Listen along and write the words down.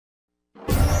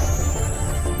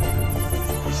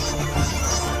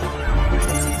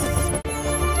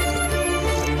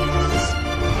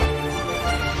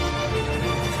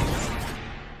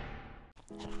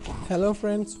Hello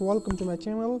friends, welcome to my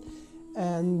channel.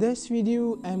 And this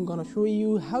video I'm gonna show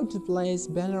you how to place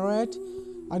banneret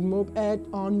admob ad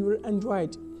on your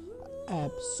Android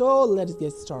app. So let's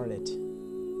get started.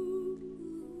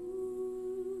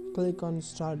 Click on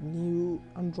start new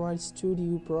Android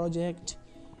Studio project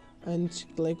and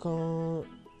click on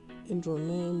intro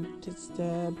name, text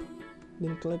tab,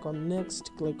 then click on next,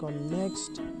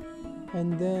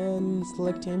 and then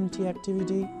select empty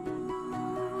activity.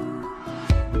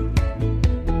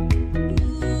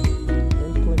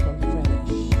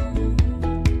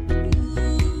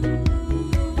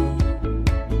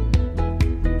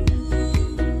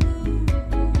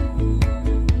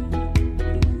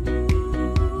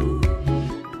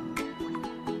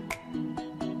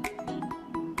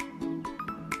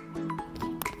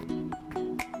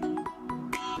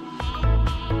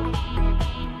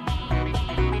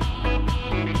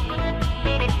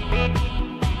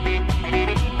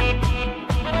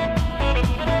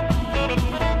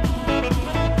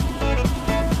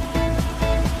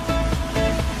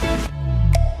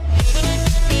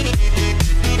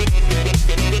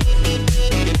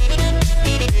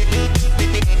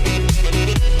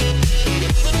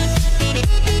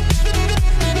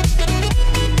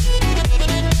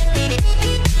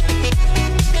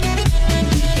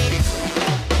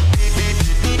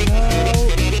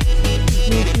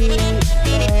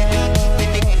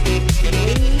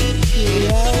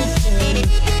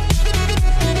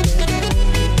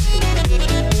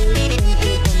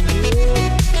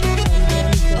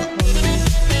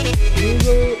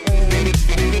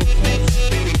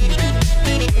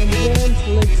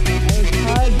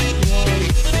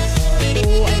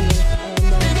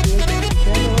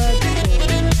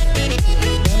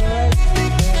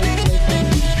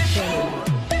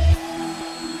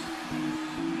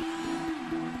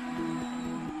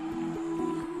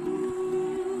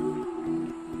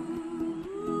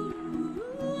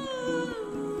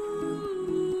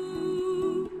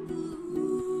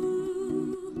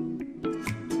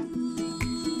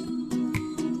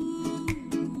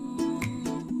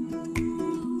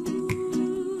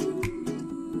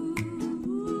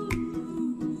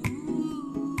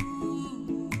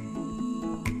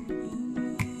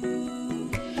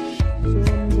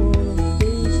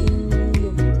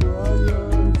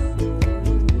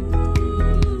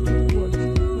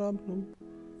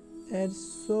 And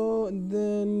so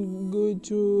then go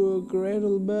to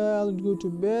Gradle build, go to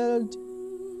build,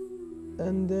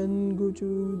 and then go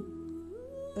to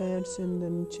ads, and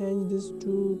then change this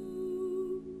to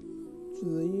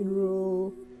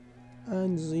 0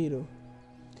 and 0,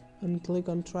 and click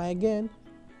on try again.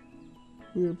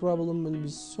 Your problem will be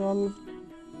solved.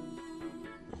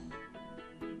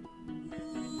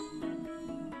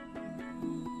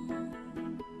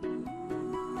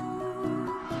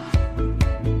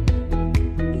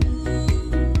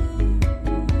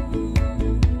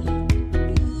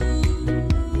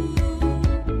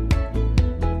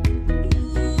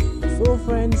 So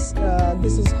friends,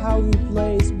 this is how you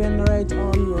place banneret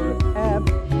on your app.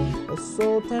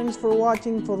 So thanks for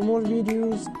watching. For more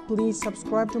videos, please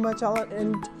subscribe to my channel,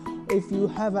 and if you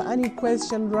have any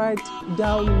question, write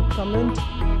down in comment.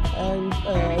 And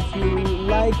if you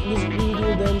like this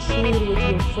video, then share it with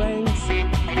your friends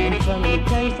and family.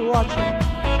 Thanks for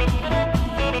watching.